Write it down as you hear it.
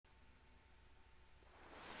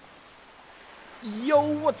Yo,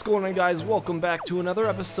 what's going on, guys? Welcome back to another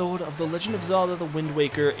episode of The Legend of Zelda The Wind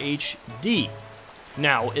Waker HD.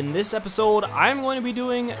 Now, in this episode, I'm going to be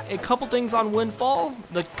doing a couple things on Windfall,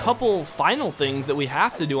 the couple final things that we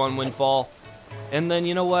have to do on Windfall, and then,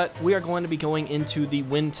 you know what? We are going to be going into the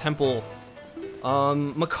Wind Temple.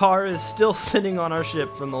 Makar is still sitting on our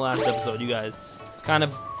ship from the last episode, you guys. It's kind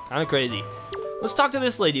of crazy. Let's talk to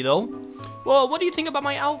this lady, though. Well, what do you think about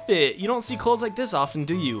my outfit? You don't see clothes like this often,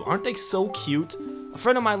 do you? Aren't they so cute? A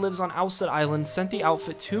friend of mine lives on Outset Island, sent the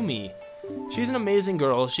outfit to me. She's an amazing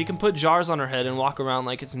girl. She can put jars on her head and walk around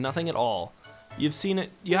like it's nothing at all. You've seen it.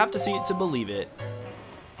 You have to see it to believe it.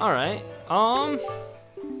 Alright. Alright.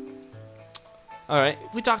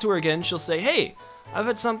 If we talk to her again, she'll say, hey, I've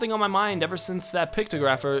had something on my mind ever since that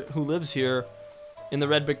pictographer who lives here in the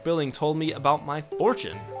red brick building told me about my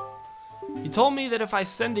fortune. He told me that if I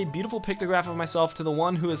send a beautiful pictograph of myself to the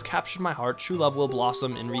one who has captured my heart, true love will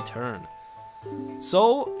blossom in return.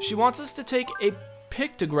 So, she wants us to take a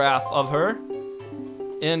pictograph of her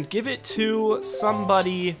and give it to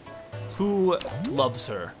somebody who loves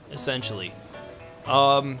her, essentially.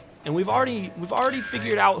 And we've already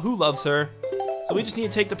figured out who loves her, so we just need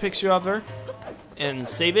to take the picture of her and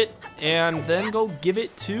save it, and then go give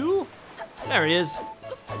it to... There he is.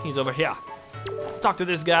 He's over here. Let's talk to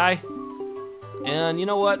this guy. And you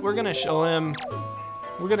know what? We're gonna show him.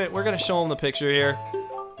 We're gonna show him the picture here.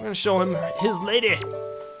 We're gonna show him his lady.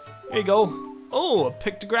 There you go. Oh, a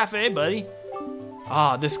pictograph, eh, buddy?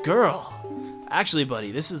 Ah, this girl. Actually,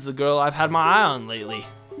 buddy, this is the girl I've had my eye on lately.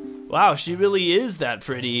 Wow, she really is that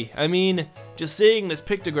pretty. I mean, just seeing this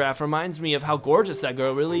pictograph reminds me of how gorgeous that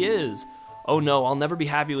girl really is. Oh no, I'll never be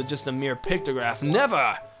happy with just a mere pictograph.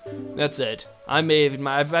 Never. That's it. I've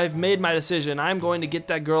made my decision. I'm going to get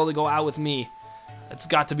that girl to go out with me. It's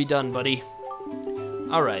got to be done, buddy.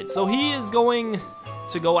 Alright, so he is going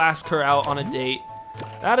to go ask her out on a date.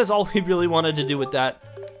 That is all we really wanted to do with that.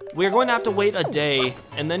 We're going to have to wait a day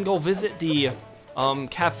and then go visit the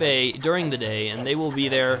cafe during the day, and they will be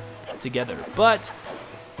there together. But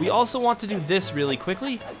we also want to do this really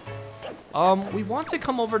quickly. We want to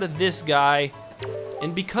come over to this guy,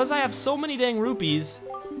 and because I have so many dang rupees,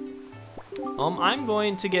 I'm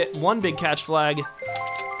going to get one big catch flag.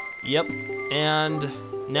 Yep. And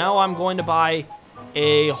now I'm going to buy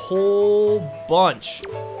a whole bunch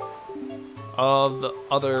of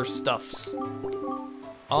other stuffs. You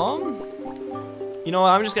know what,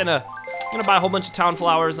 I'm gonna buy a whole bunch of town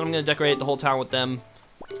flowers, and I'm gonna decorate the whole town with them.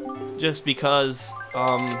 Just because,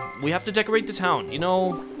 we have to decorate the town, you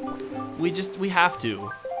know? We have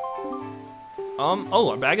to. Oh,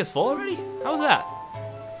 our bag is full already? How's that?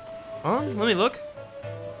 Let me look.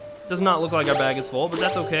 Does not look like our bag is full, but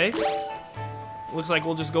that's okay. Looks like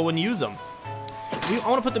we'll just go and use them. I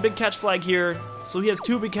want to put the big catch flag here, so he has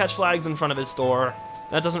two big catch flags in front of his store.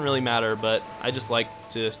 That doesn't really matter, but I like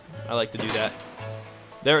to do that.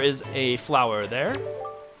 There is a flower there.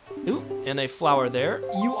 Ooh, and a flower there.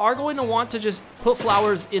 You are going to want to just put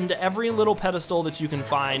flowers into every little pedestal that you can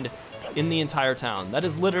find in the entire town. That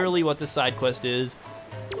is literally what this side quest is.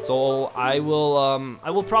 So I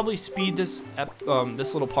will probably speed this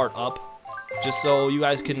little part up, just so you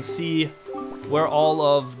guys can see where all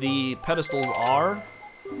of the pedestals are.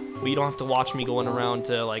 But you don't have to watch me going around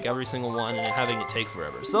to like every single one and having it take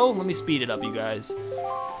forever. So let me speed it up, you guys.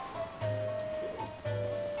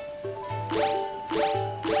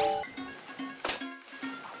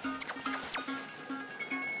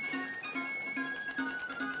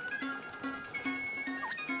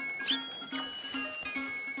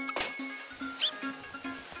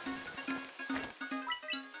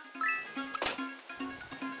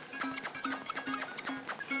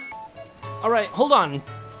 Alright, hold on.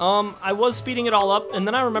 I was speeding it all up, and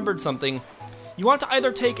then I remembered something. You want to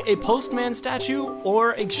either take a postman statue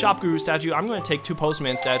or a shop guru statue. I'm going to take two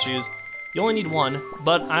postman statues. You only need one,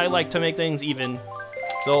 but I like to make things even.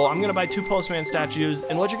 So I'm going to buy two postman statues,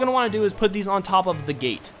 and what you're going to want to do is put these on top of the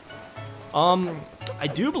gate. I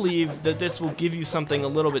do believe that this will give you something a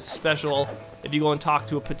little bit special if you go and talk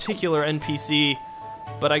to a particular NPC,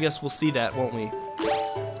 but I guess we'll see that, won't we?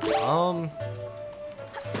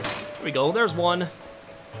 There we go, there's one.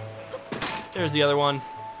 There's the other one.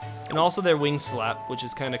 And also their wings flap, which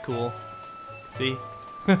is kind of cool. See?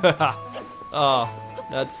 Oh,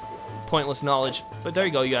 that's pointless knowledge. But there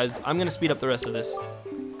you go, you guys. I'm going to speed up the rest of this.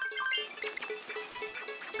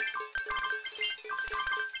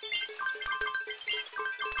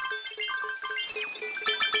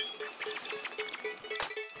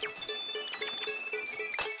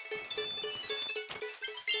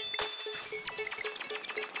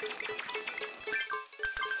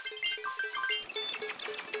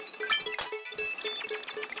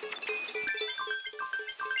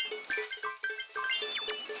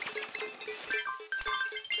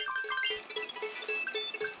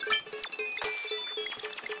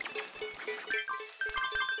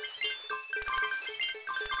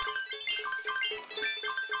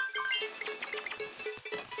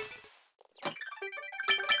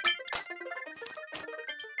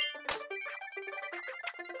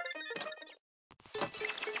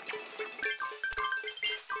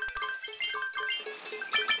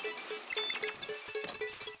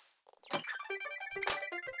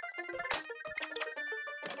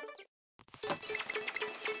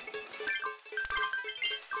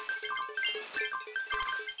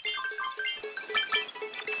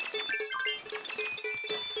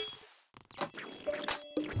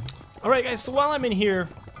 Alright guys, so while I'm in here,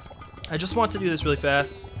 I just want to do this really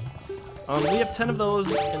fast. We have 10 of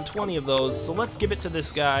those and 20 of those, so let's give it to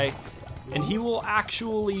this guy, and he will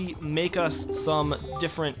actually make us some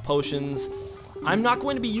different potions. I'm not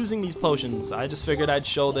going to be using these potions. I just figured I'd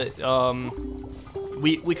show that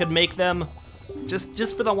we could make them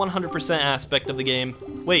just for the 100% aspect of the game.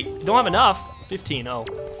 Wait, you don't have enough? 15, oh,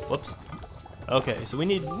 whoops. Okay, so we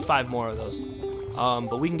need 5 more of those,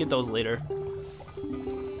 but we can get those later.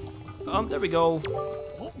 There we go.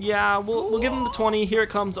 Yeah, we'll give him the 20. Here it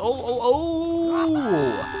comes.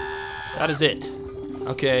 Oh! That is it.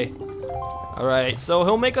 Okay. Alright, so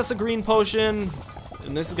he'll make us a green potion.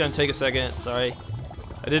 And this is gonna take a second. Sorry.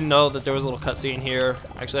 I didn't know that there was a little cutscene here.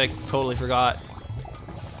 Actually, I totally forgot.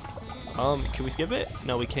 Can we skip it?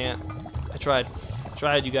 No, we can't. I tried.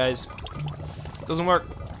 You guys. Doesn't work.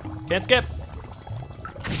 Can't skip.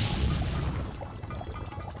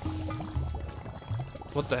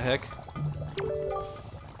 What the heck?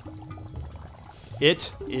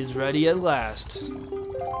 It is ready at last.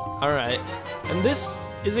 Alright. And this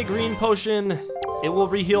is a green potion. It will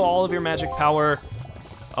reheal all of your magic power.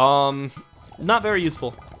 Not very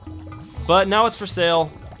useful. But now it's for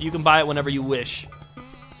sale. You can buy it whenever you wish.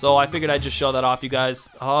 So I figured I'd just show that off, you guys.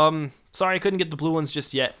 Sorry I couldn't get the blue ones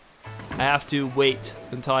just yet. I have to wait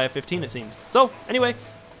until I have 15, it seems. So, anyway,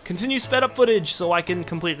 continue sped up footage so I can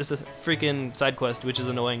complete this freaking side quest, which is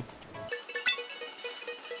annoying.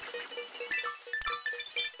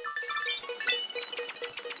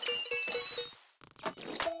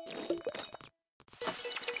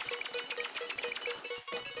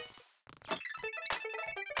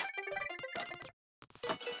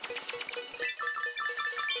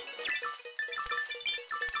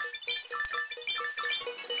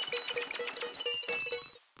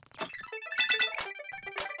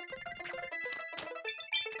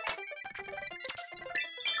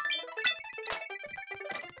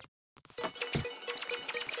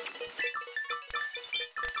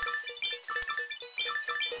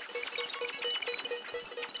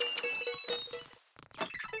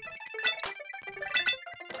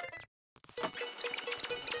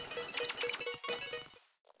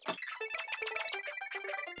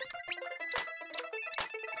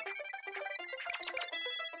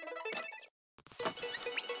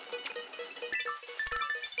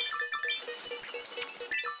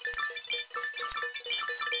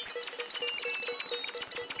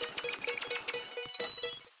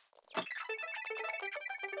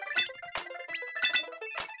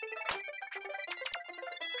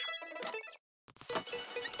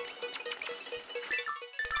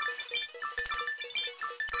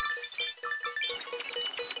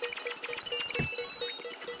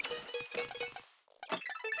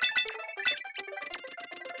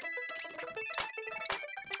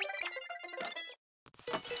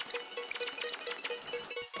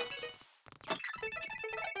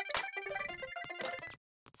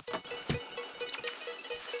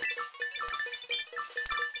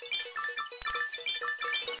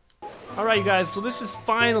 Alright, you guys, so this is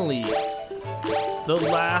finally the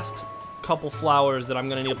last couple flowers that I'm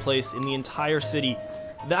gonna need to place in the entire city.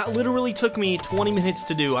 That literally took me 20 minutes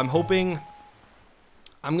to do. I'm hoping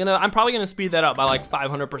I'm probably gonna speed that up by like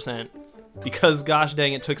 500% because gosh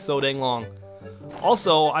dang, it took so dang long.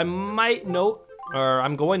 Also, I'm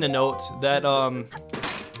going to note that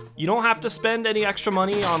you don't have to spend any extra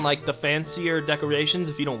money on like the fancier decorations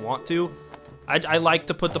if you don't want to. I like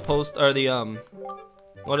to put the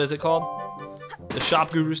what is it called? The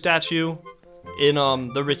shop guru statue in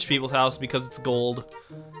the rich people's house because it's gold.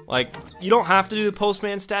 Like, you don't have to do the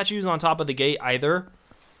postman statues on top of the gate either.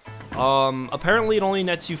 Apparently it only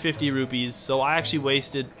nets you 50 rupees, so I actually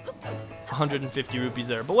wasted 150 rupees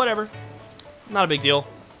there, but whatever. Not a big deal.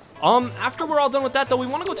 After we're all done with that though, we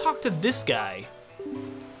want to go talk to this guy.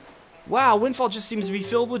 Wow, Windfall just seems to be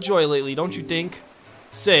filled with joy lately, don't you think?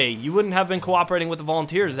 Say, you wouldn't have been cooperating with the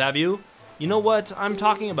volunteers, have you? You know what I'm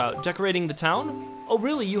talking about, decorating the town? Oh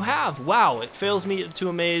really, you have? Wow, it fails me to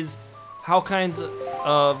amaze how kinds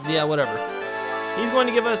of, yeah, whatever. He's going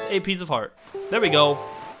to give us a piece of heart. There we go.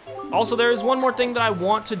 Also, there is one more thing that I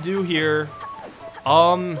want to do here.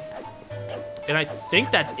 And I think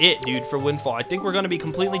that's it, dude, for Windfall. I think we're gonna be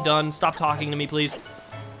completely done. Stop talking to me, please.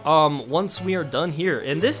 Once we are done here.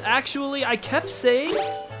 And this actually, I kept saying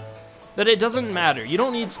that it doesn't matter. You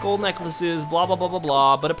don't need skull necklaces, blah, blah, blah, blah,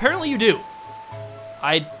 blah, but apparently you do.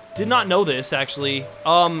 I did not know this, actually.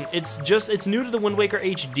 It's new to the Wind Waker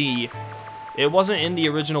HD. It wasn't in the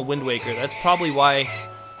original Wind Waker. That's probably why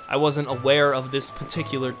I wasn't aware of this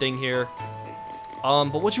particular thing here.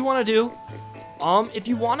 But what you want to do, if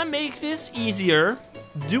you want to make this easier,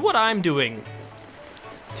 do what I'm doing.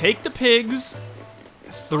 take the pigs,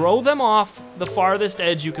 throw them off the farthest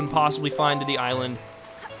edge you can possibly find to the island,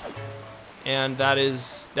 and that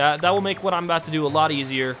will make what I'm about to do a lot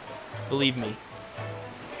easier, believe me.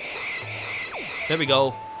 There we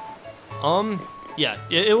go. Yeah,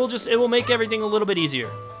 it will make everything a little bit easier,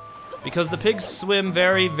 because the pigs swim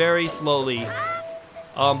very, very slowly,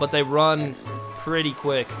 but they run pretty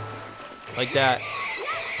quick, like that.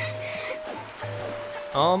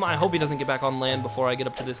 I hope he doesn't get back on land before I get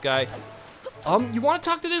up to this guy. You want to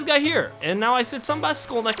talk to this guy here. And now I said something about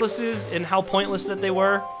skull necklaces and how pointless that they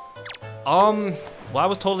were. Well, I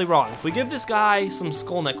was totally wrong. If we give this guy some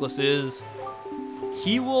skull necklaces,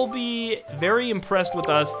 he will be very impressed with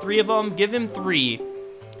us. 3 of them, give him 3.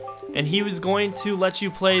 And he was going to let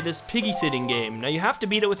you play this piggy sitting game. Now you have to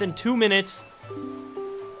beat it within 2 minutes.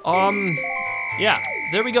 Yeah,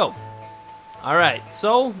 there we go. All right,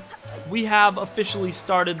 so we have officially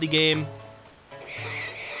started the game.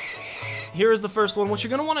 Here is the first one. What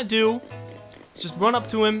you're gonna wanna do is just run up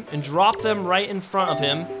to him and drop them right in front of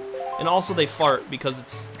him. And also they fart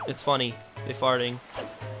because it's funny, they farting.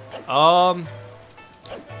 All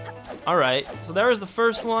right, so there is the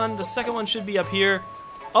first one. The second one should be up here.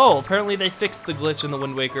 Oh, apparently they fixed the glitch in the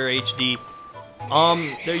Wind Waker HD.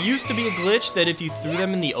 There used to be a glitch that if you threw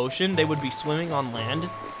them in the ocean, they would be swimming on land,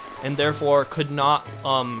 and therefore could not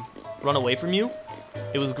run away from you.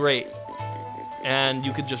 It was great, and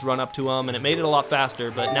you could just run up to them, and it made it a lot faster.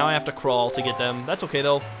 But now I have to crawl to get them. That's okay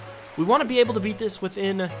though. We want to be able to beat this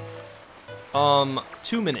within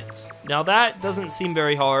 2 minutes. Now that doesn't seem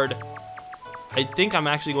very hard. I think I'm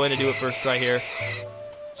actually going to do it first try here.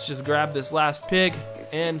 Let's just grab this last pig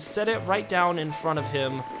and set it right down in front of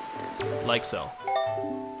him, like so.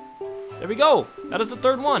 There we go. That is the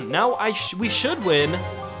third one. Now we should win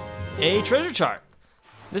a treasure chart.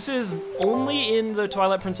 This is only in the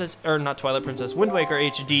Wind Waker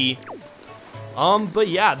HD. But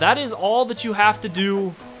yeah, that is all that you have to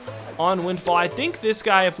do on Windfall. I think this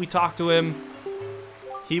guy, if we talk to him,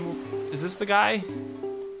 is this the guy?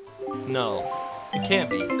 No, it can't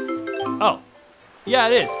be. Oh, yeah,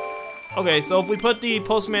 it is. Okay, so if we put the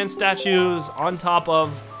postman statues on top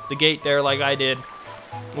of the gate there like I did,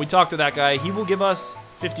 when we talk to that guy, he will give us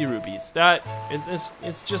 50 rupees.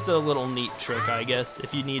 It's just a little neat trick, I guess,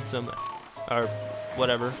 if you need some, or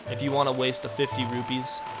whatever, if you want to waste the 50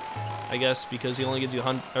 rupees, I guess, because he only gives you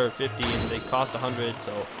 100 or 50 and they cost 100,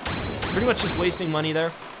 so pretty much just wasting money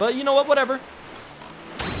there. But you know what, whatever.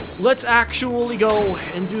 Let's actually go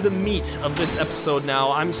and do the meat of this episode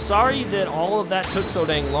now. I'm sorry that all of that took so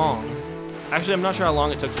dang long. Actually, I'm not sure how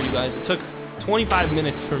long it took for you guys. It took 25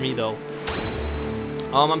 minutes for me, though.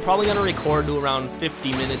 I'm probably gonna record to around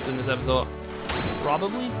 50 minutes in this episode.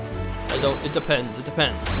 Probably. It depends. It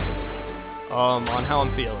depends. On how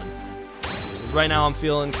I'm feeling. Because right now I'm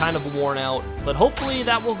feeling kind of worn out, but hopefully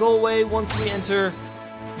that will go away once we enter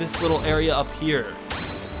this little area up here.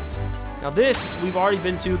 Now this we've already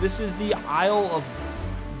been to. This is the Isle of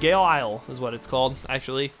Gale Isle is what it's called.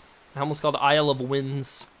 Actually, I almost called Isle of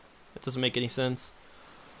Winds. That doesn't make any sense.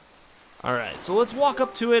 Alright, so let's walk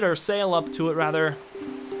up to it, or sail up to it rather.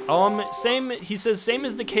 He says, same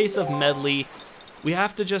as the case of Medley. We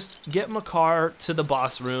have to just get Makar to the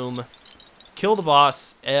boss room, kill the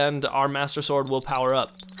boss, and our Master Sword will power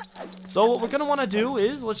up. So what we're gonna wanna do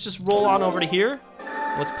is, let's just roll on over to here.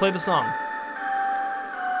 Let's play the song.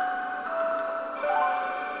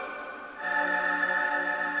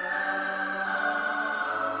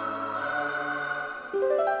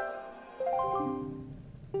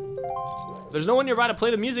 There's no one nearby to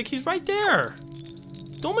play the music. He's right there.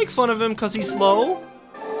 Don't make fun of him because he's slow.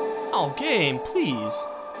 Oh, game, please.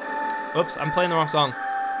 Oops, I'm playing the wrong song.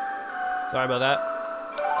 Sorry about that.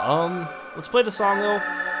 Let's play the song though.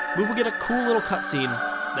 We will get a cool little cutscene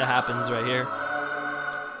that happens right here.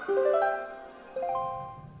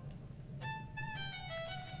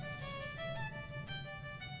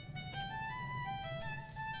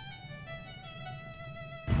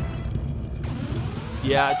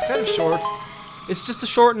 Yeah, it's kind of short. It's just a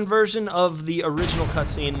shortened version of the original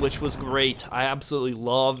cutscene, which was great. I absolutely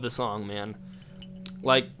love the song, man.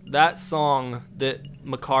 Like, that song that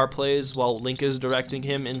Makar plays while Link is directing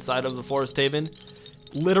him inside of the Forest Haven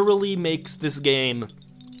literally makes this game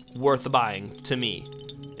worth buying to me.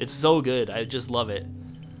 It's so good. I just love it.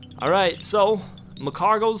 Alright, so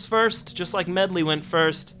Makar goes first, just like Medley went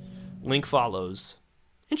first. Link follows.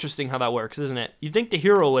 Interesting how that works, isn't it? You'd think the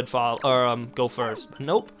hero would go first, but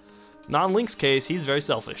nope. Not in Link's case, he's very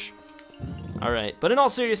selfish. Alright, but in all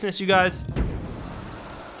seriousness, you guys,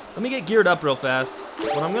 let me get geared up real fast.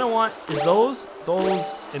 What I'm gonna want is those,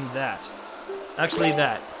 and that. Actually,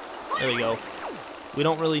 that. There we go. We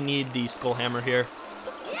don't really need the skull hammer here.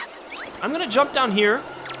 I'm gonna jump down here,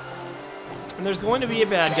 and there's going to be a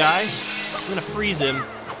bad guy. I'm gonna freeze him.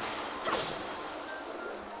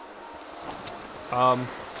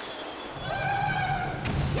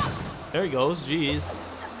 There he goes, jeez.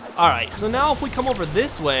 Alright, so now if we come over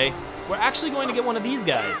this way, we're actually going to get one of these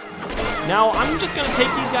guys. Now, I'm just gonna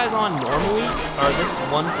take these guys on normally, or this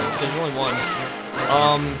one, there's only one.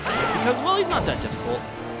 Because, well, he's not that difficult.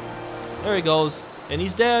 There he goes, and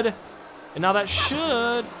he's dead. And now that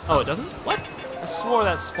should, oh, it doesn't? What? I swore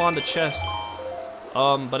that spawned a chest.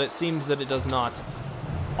 But it seems that it does not.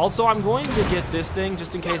 Also, I'm going to get this thing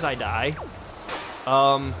just in case I die.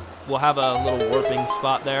 We'll have a little warping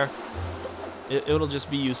spot there. It'll just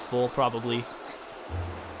be useful, probably.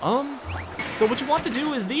 So what you want to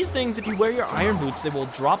do is these things, if you wear your iron boots, they will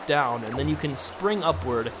drop down, and then you can spring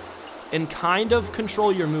upward and kind of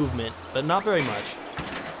control your movement, but not very much.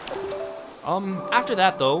 After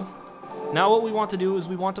that, though, now what we want to do is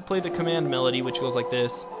we want to play the command melody, which goes like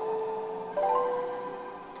this.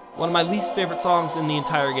 One of my least favorite songs in the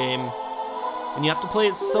entire game. And you have to play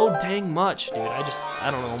it so dang much, dude. I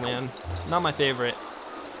don't know, man. Not my favorite.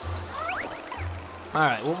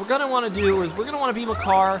 Alright, what we're gonna want to do is we're gonna want to be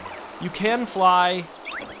Makar. You can fly.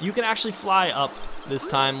 You can actually fly up this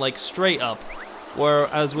time, like straight up.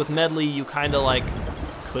 Whereas with Medley, you kind of like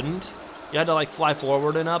couldn't. You had to like fly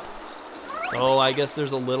forward and up. Oh, I guess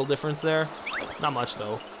there's a little difference there. Not much,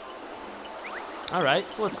 though.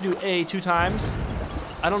 Alright, so let's do A 2 times.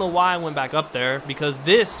 I don't know why I went back up there, because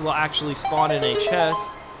this will actually spawn in a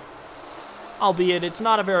chest. Albeit, it's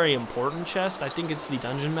not a very important chest. I think it's the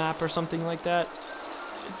dungeon map or something like that.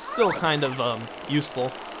 It's still kind of,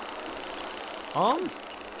 useful.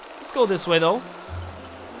 Let's go this way, though.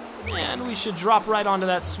 And we should drop right onto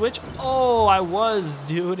that switch. Oh, I was,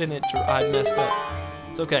 dude, and I messed up.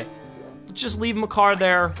 It's okay. Let's just leave Makar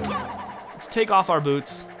there. Let's take off our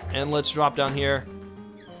boots, and let's drop down here.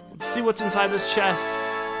 Let's see what's inside this chest.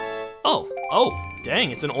 Oh,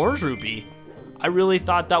 dang, it's an orange rupee. I really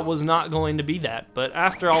thought that was not going to be that, but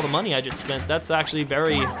after all the money I just spent, that's actually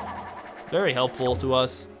very, very helpful to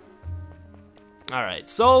us. Alright,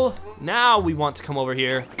 so now we want to come over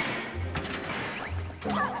here.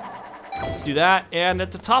 Let's do that, and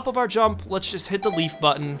at the top of our jump, let's just hit the leaf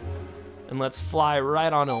button, and let's fly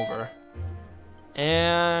right on over.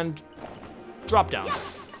 And drop down.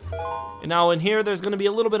 And now in here, there's going to be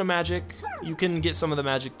a little bit of magic. You can get some of the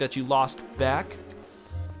magic that you lost back.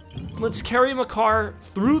 Let's carry Makar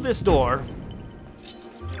through this door.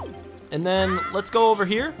 And then let's go over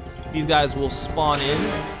here. These guys will spawn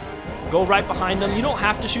in. Go right behind them. You don't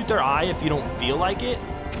have to shoot their eye if you don't feel like it.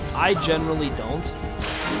 I generally don't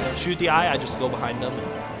shoot the eye. I just go behind them,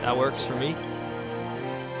 and that works for me.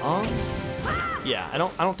 Yeah, I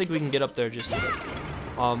don't think we can get up there just yet.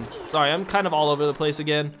 Sorry, I'm kind of all over the place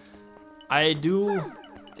again. I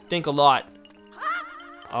think a lot.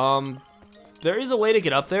 There is a way to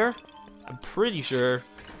get up there, I'm pretty sure,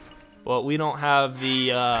 but we don't have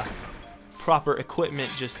the proper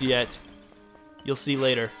equipment just yet. You'll see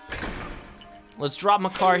later. Let's drop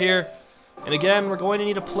Makar here, and again, we're going to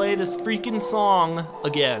need to play this freaking song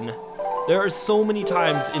again. There are so many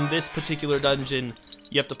times in this particular dungeon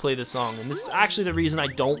you have to play this song, and this is actually the reason I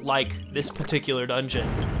don't like this particular dungeon.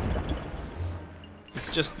 It's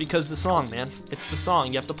just because the song, man. It's the song.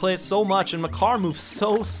 You have to play it so much, and Makar moves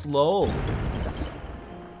so slow.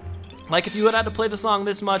 Like, if you had to play the song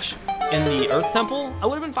this much in the Earth Temple, I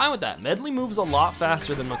would have been fine with that. Medley moves a lot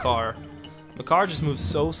faster than Makar. Makar just moves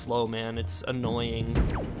so slow, man. It's annoying.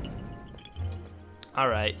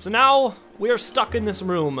 Alright, so now we are stuck in this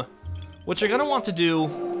room. What you're going to want to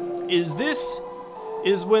do is this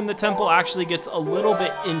is when the temple actually gets a little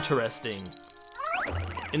bit interesting.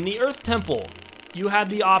 In the Earth Temple, you had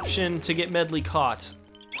the option to get Medley caught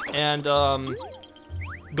and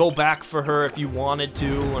go back for her if you wanted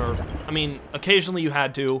to, or, I mean, occasionally you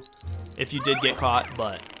had to if you did get caught,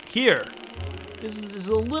 but here, this is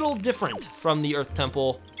a little different from the Earth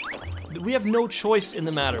Temple. We have no choice in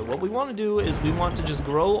the matter. What we want to do is we want to just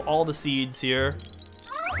grow all the seeds here,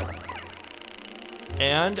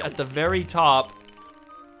 and at the very top,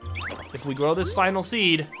 if we grow this final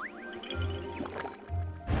seed,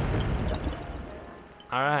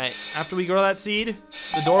 alright, after we grow that seed,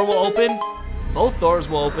 the door will open, both doors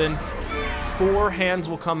will open, 4 hands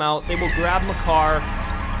will come out, they will grab Makar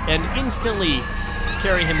and instantly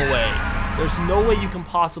carry him away. There's no way you can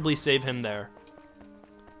possibly save him there.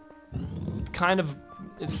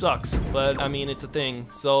 It sucks, but I mean, it's a thing,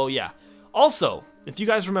 so yeah. Also, if you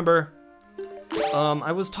guys remember,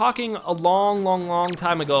 I was talking a long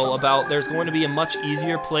time ago about there's going to be a much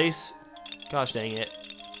easier place gosh dang it,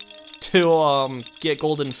 to get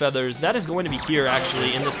golden feathers. That is going to be here,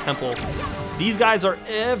 actually, in this temple. These guys are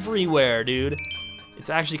everywhere, dude. It's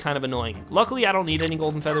actually kind of annoying. Luckily, I don't need any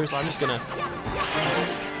golden feathers, so I'm just gonna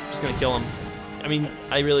kill them. I mean,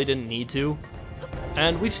 I really didn't need to.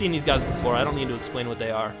 And we've seen these guys before. I don't need to explain what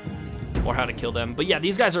they are or how to kill them. But yeah,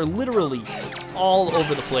 these guys are literally all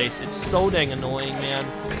over the place. It's so dang annoying, man.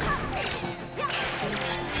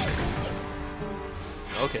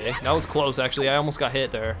 Okay, that was close, actually. I almost got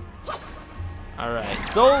hit there. All right,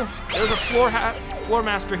 so there's a floor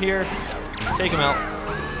master here. Take him out.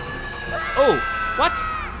 Oh, what?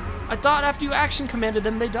 I thought after you action commanded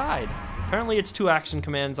them, they died. Apparently it's 2 action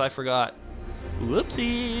commands, I forgot.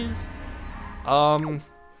 Whoopsies.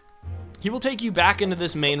 He will take you back into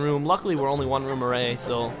this main room. Luckily, we're only 1 room away,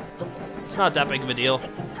 so it's not that big of a deal.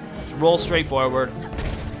 Just roll straight forward.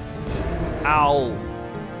 Ow.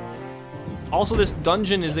 Also, this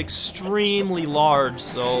dungeon is extremely large,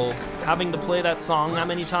 so having to play that song that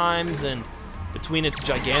many times, and between its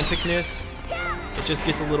giganticness, it just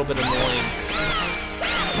gets a little bit annoying.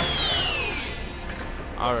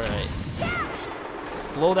 Alright. Let's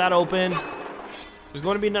blow that open. There's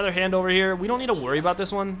going to be another hand over here. We don't need to worry about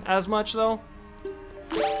this one as much, though.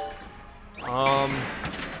 I'm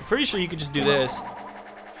pretty sure you could just do this.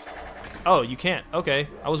 Oh, you can't. Okay,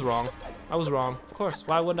 I was wrong. I was wrong. Of course.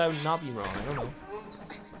 Why would I not be wrong? I don't know.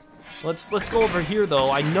 Let's go over here, though.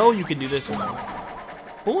 I know you can do this one.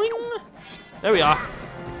 Boing! There we are.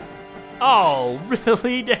 Oh,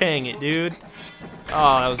 really? Dang it, dude.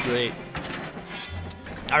 Oh, that was great.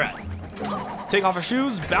 All right. Let's take off our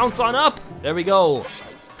shoes, bounce on up. There we go.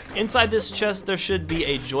 Inside this chest, there should be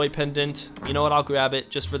a joy pendant. You know what? I'll grab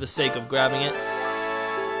it just for the sake of grabbing it.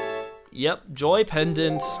 Yep, joy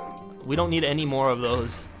pendant. We don't need any more of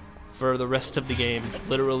those for the rest of the game.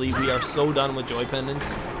 Literally, we are so done with joy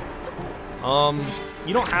pendants.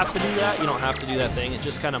 You don't have to do that. You don't have to do that thing. It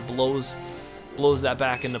just kind of blows that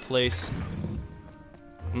back into place.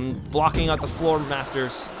 I'm blocking out the floor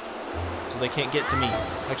masters so they can't get to me.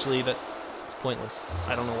 Actually, that's pointless.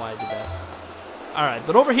 I don't know why I did that. Alright,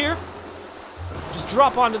 but over here, just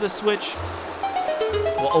drop onto the switch.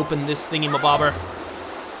 We'll open this thingy-mabobber.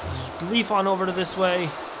 Just leaf on over to this way,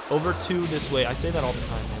 over to this way. I say that all the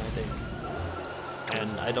time, man, I think.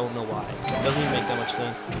 And I don't know why. It doesn't even make that much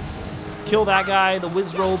sense. Let's kill that guy, the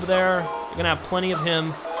Wizrobe there. You're gonna have plenty of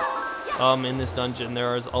him in this dungeon.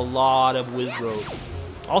 There's a lot of Wizrobes.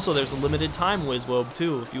 Also, there's a limited time Wizrobe,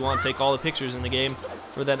 too, if you want to take all the pictures in the game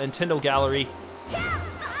for that Nintendo gallery.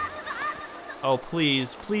 Oh,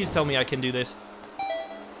 please, please tell me I can do this.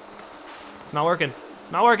 It's not working.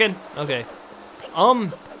 It's not working. Okay.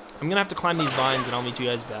 I'm gonna have to climb these vines and I'll meet you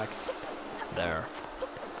guys back. There.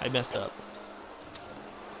 I messed up.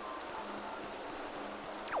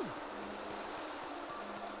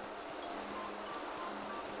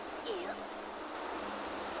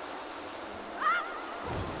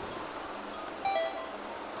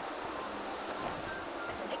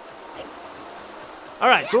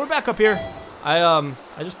 Alright, so we're back up here. I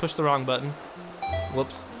just pushed the wrong button.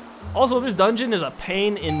 Whoops. Also, this dungeon is a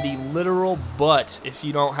pain in the literal butt if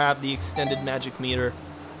you don't have the extended magic meter,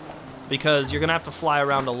 because you're gonna have to fly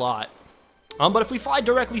around a lot. But if we fly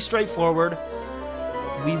directly straight forward,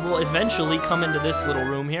 we will eventually come into this little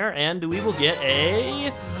room here, and we will get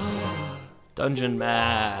a dungeon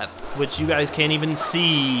map, which you guys can't even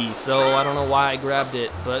see, so I don't know why I grabbed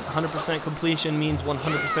it, but 100% completion means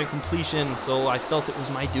 100% completion, so I felt it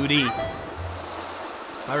was my duty.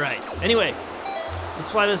 Alright, anyway,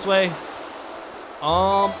 let's fly this way.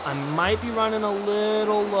 I might be running a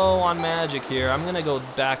little low on magic here. I'm gonna go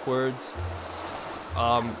backwards,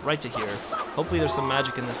 right to here. Hopefully there's some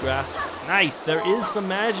magic in this grass. Nice, there is some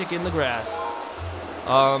magic in the grass.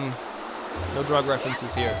 No drug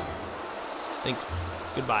references here. Thanks.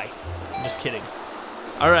 Goodbye. I'm just kidding.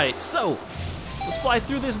 Alright, so let's fly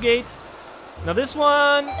through this gate. Now this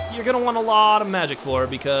one, you're gonna want a lot of magic for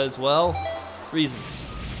because, well, reasons.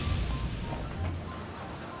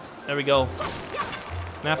 There we go.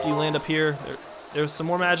 And after you land up here, there's some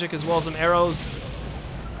more magic as well as some arrows.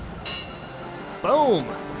 Boom!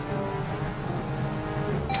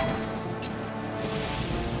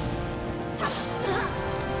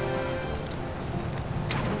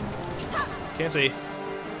 Can't see.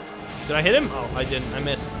 Did I hit him? Oh, I didn't. I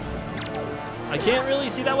missed. I can't really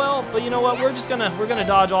see that well, but you know what? We're gonna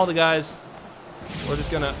dodge all the guys. We're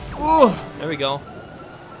just gonna. Ooh, there we go.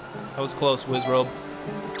 That was close, Wizrobe.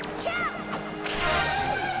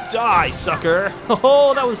 Die, sucker!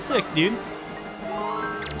 Oh, that was sick, dude.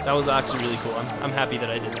 That was actually really cool. I'm happy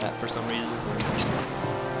that I did that for some reason.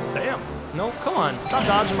 Damn. No, come on. Stop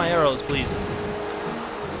dodging my arrows, please.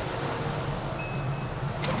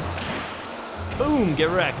 Boom, get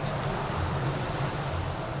wrecked.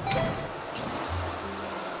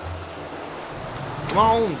 Come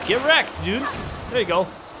on, get wrecked, dude. There you go.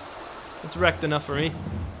 It's wrecked enough for me.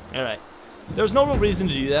 Alright. There's no real reason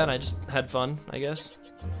to do that. I just had fun, I guess.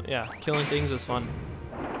 Yeah, killing things is fun.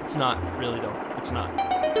 It's not really, though. It's not.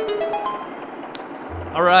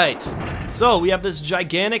 Alright. So, we have this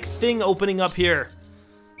gigantic thing opening up here.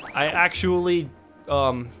 I actually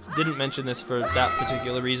didn't mention this for that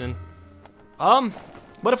particular reason.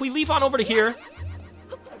 But if we leap on over to here,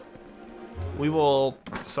 we will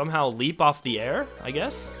somehow leap off the air, I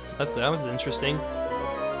guess. That was interesting.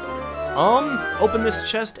 Open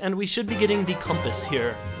this chest and we should be getting the compass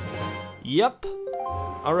here. Yep.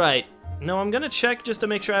 Alright. Now I'm gonna check just to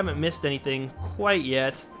make sure I haven't missed anything quite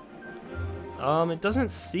yet. It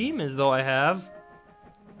doesn't seem as though I have.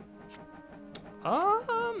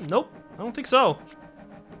 Nope. I don't think so.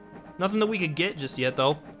 Nothing that we could get just yet,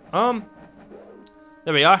 though.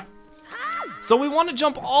 There we are. So we want to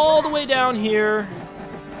jump all the way down here.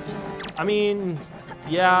 I mean,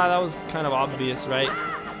 yeah, that was kind of obvious, right?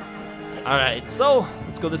 Alright, so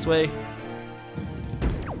let's go this way.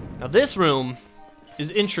 Now this room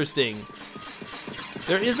is interesting.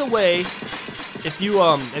 There is a way, if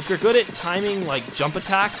you're good at timing like jump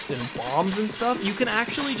attacks and bombs and stuff, you can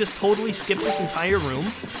actually just totally skip this entire room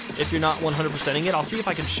if you're not 100%ing it. I'll see if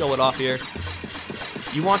I can show it off here.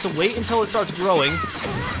 You want to wait until it starts growing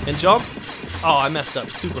and jump. Oh, I messed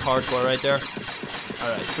up super hardcore right there.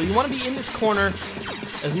 Alright, so you want to be in this corner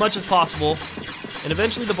as much as possible, and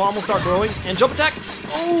eventually the bomb will start growing, and jump attack!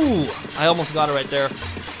 Oh! I almost got it right there.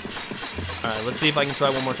 Alright, let's see if I can try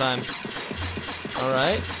one more time.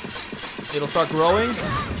 Alright. It'll start growing.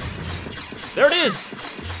 There it is!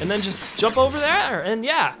 And then just jump over there, and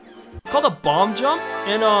yeah. It's called a bomb jump,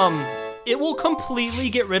 and it will completely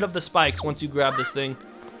get rid of the spikes once you grab this thing.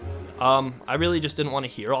 I really just didn't want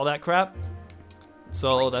to hear all that crap,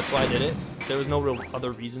 so that's why I did it. There was no real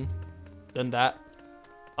other reason than that.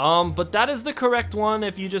 But that is the correct one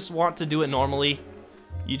if you just want to do it normally.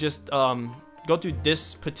 You just go through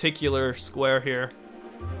this particular square here.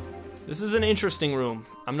 This is an interesting room.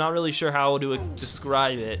 I'm not really sure how to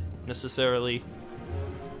describe it necessarily.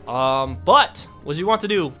 But what you want to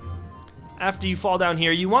do after you fall down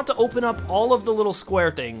here, you want to open up all of the little square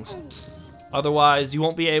things. Otherwise, you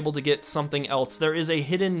won't be able to get something else. There is a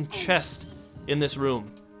hidden chest in this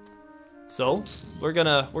room. So, we're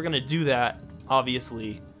gonna do that,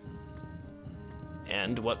 obviously.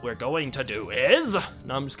 And what we're going to do is...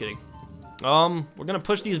 No, I'm just kidding. We're gonna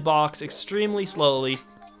push these blocks extremely slowly.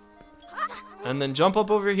 And then jump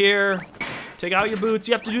up over here. Take out your boots.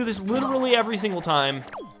 You have to do this literally every single time.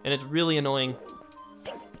 And it's really annoying.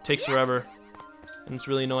 It takes forever. And it's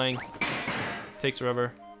really annoying. It takes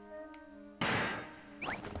forever.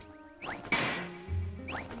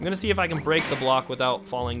 I'm gonna see if I can break the block without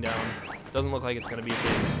falling down. Doesn't look like it's gonna be a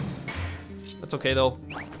thing. That's okay though.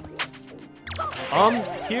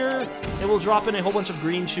 Here it will drop in a whole bunch of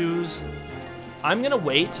green shoes. I'm gonna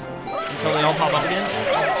wait until they all pop up again.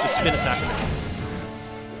 Just spin attack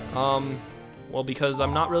them. Well, because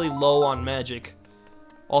I'm not really low on magic.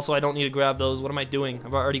 Also, I don't need to grab those. What am I doing?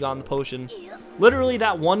 I've already gotten the potion. Literally,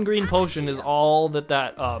 that one green potion is all that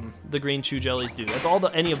the green chew jellies do. That's all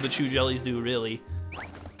that any of the chew jellies do, really.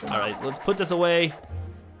 Alright, let's put this away.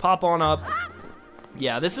 Pop on up.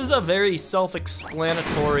 Yeah, this is a very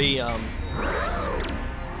self-explanatory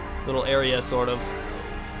little area, sort of.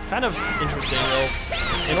 Kind of interesting, though.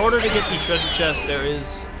 In order to get the treasure chest, there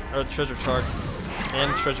is... Or treasure chart.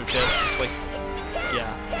 And treasure chest. It's like...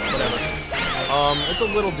 Yeah, whatever. It's a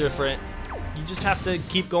little different. You just have to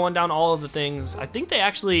keep going down all of the things. I think they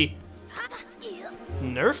actually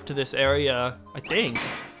nerfed this area, I think.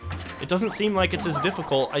 It doesn't seem like it's as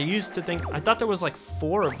difficult. I used to think, I thought there was like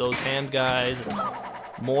 4 of those hand guys and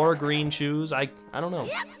more green shoes. I don't know.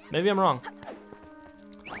 Maybe I'm wrong.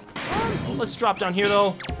 Let's drop down here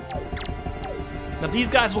though. Now these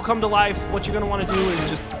guys will come to life. What you're gonna want to do is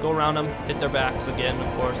just go around them, hit their backs again,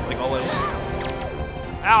 of course, like always.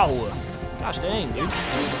 Ow! Gosh dang, dude.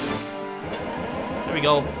 There we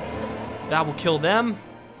go. That will kill them.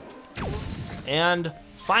 And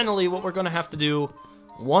finally, what we're gonna have to do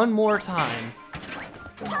one more time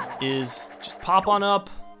is just pop on up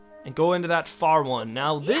and go into that far one.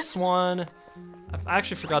 Now this one, I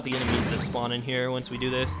actually forgot the enemies that spawn in here once we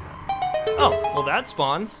do this. Oh, well that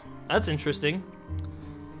spawns. That's interesting.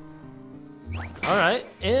 Alright,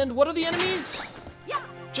 and what are the enemies?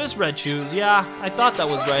 Just red shoes, yeah, I thought that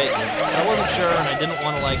was right. I wasn't sure and I didn't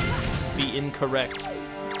want to like be incorrect.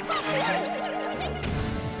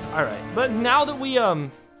 All right, but now that we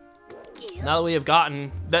have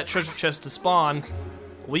gotten that treasure chest to spawn,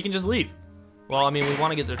 we can just leave. Well, I mean, we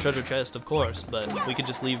want to get the treasure chest, of course, but we could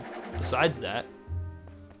just leave besides that.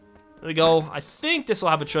 There we go. I think this will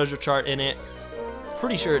have a treasure chart in it.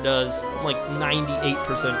 Pretty sure it does. I'm like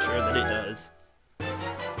 98% sure that it does.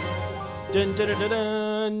 Dun, dun, dun, dun,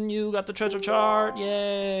 dun. You got the treasure chart.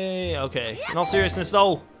 Yay. Okay. In all seriousness,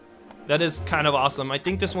 though, that is kind of awesome. I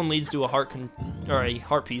think this one leads to a heart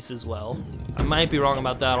piece as well. I might be wrong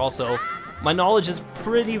about that also. My knowledge is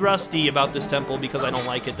pretty rusty about this temple because I don't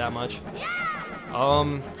like it that much.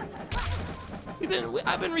 I've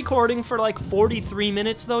been recording for like 43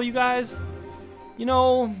 minutes though, you guys. You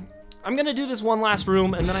know, I'm gonna do this one last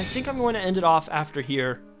room and then I think I'm going to end it off after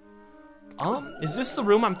here. Is this the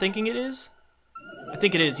room I'm thinking it is? I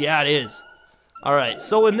think it is. Yeah, it is. Alright,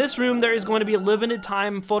 so in this room there is going to be a limited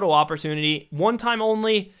time photo opportunity. One time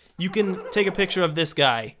only, you can take a picture of this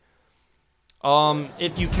guy.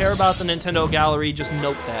 If you care about the Nintendo Gallery, just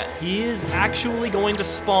note that. He is actually going to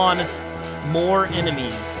spawn more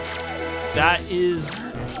enemies. That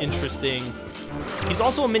is interesting. He's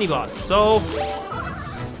also a mini-boss, so...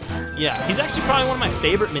 yeah, he's actually probably one of my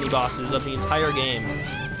favorite mini-bosses of the entire game.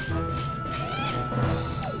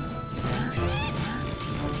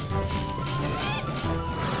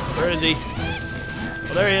 Where is he?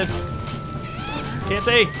 Oh, there he is. Can't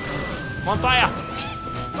see. I'm on fire.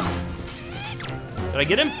 Did I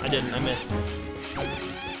get him? I didn't. I missed.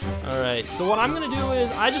 Alright, so what I'm going to do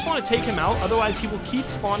is I just want to take him out. Otherwise, he will keep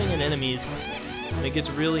spawning in enemies. And it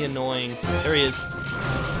gets really annoying. There he is.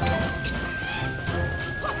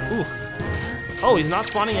 Ooh. Oh, he's not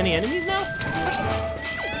spawning any enemies now?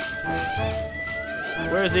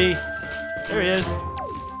 Where is he? There he is.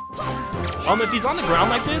 If he's on the ground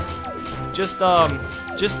like this, just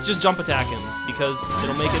jump attack him because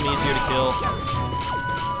it'll make him easier to kill.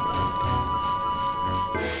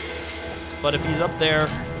 But if he's up there,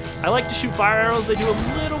 I like to shoot fire arrows. They do a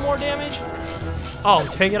little more damage. Oh,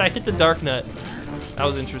 dang it! I hit the dark nut. That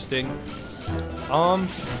was interesting.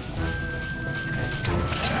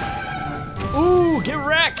 Ooh, get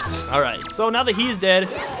wrecked! All right, so now that he's dead,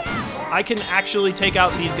 I can actually take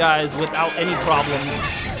out these guys without any problems.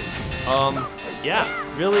 Yeah,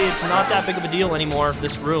 really, it's not that big of a deal anymore,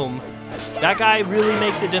 this room. That guy really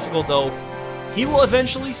makes it difficult, though. He will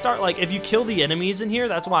eventually start, like, if you kill the enemies in here,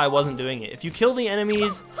 that's why I wasn't doing it. If you kill the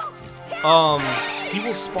enemies, he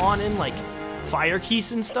will spawn in, like, fire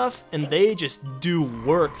keys and stuff, and they just do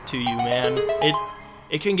work to you, man.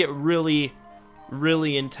 It can get really,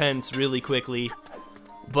 really intense really quickly.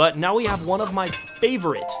 But now we have one of my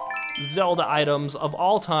favorite Zelda items of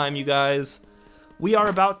all time, you guys. We are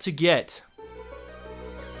about to get...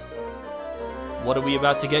 what are we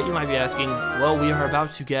about to get, you might be asking? Well, we are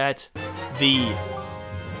about to get the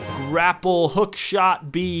grapple hook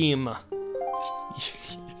shot beam.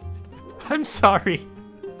 I'm sorry.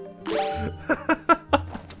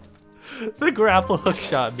 The grapple hook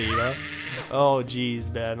shot beam, huh? Oh,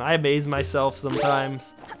 geez, man. I amaze myself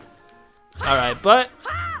sometimes. Alright, but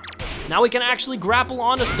now we can actually grapple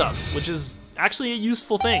onto stuff, which is actually a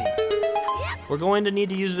useful thing. We're going to need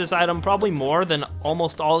to use this item probably more than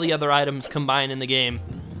almost all the other items combined in the game,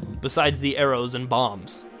 besides the arrows and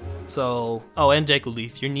bombs. So, oh, and Deku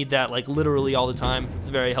Leaf. You need that like literally all the time. It's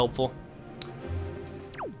very helpful.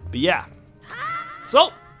 But yeah.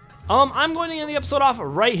 So, I'm going to end the episode off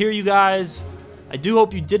right here, you guys. I do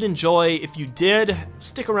hope you did enjoy. If you did,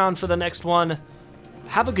 stick around for the next one.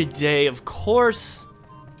 Have a good day, of course.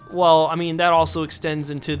 Well, I mean, that also extends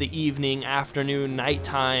into the evening, afternoon,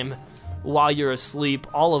 nighttime. While you're asleep,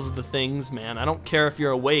 all of the things, man. I don't care if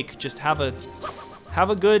you're awake, just have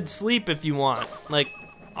a good sleep if you want. Like,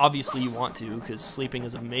 obviously you want to, because sleeping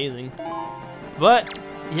is amazing. But,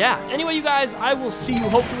 yeah, anyway, you guys, I will see you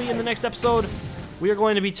hopefully in the next episode. We are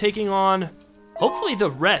going to be taking on, hopefully,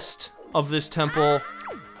 the rest of this temple.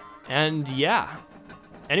 And, yeah.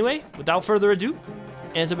 Anyway, without further ado,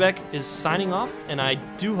 Antebek is signing off, and I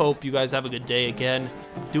do hope you guys have a good day again.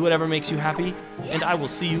 Do whatever makes you happy, and I will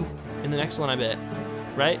see you in the next one, I bet.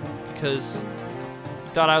 Right? Because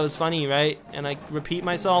you thought I was funny, right? And I repeat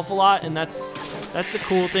myself a lot, and that's a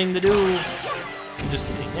cool thing to do. I'm just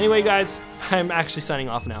kidding. Anyway, guys, I'm actually signing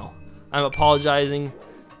off now. I'm apologizing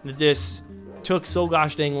that this took so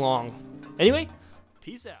gosh dang long. Anyway,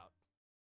 peace out.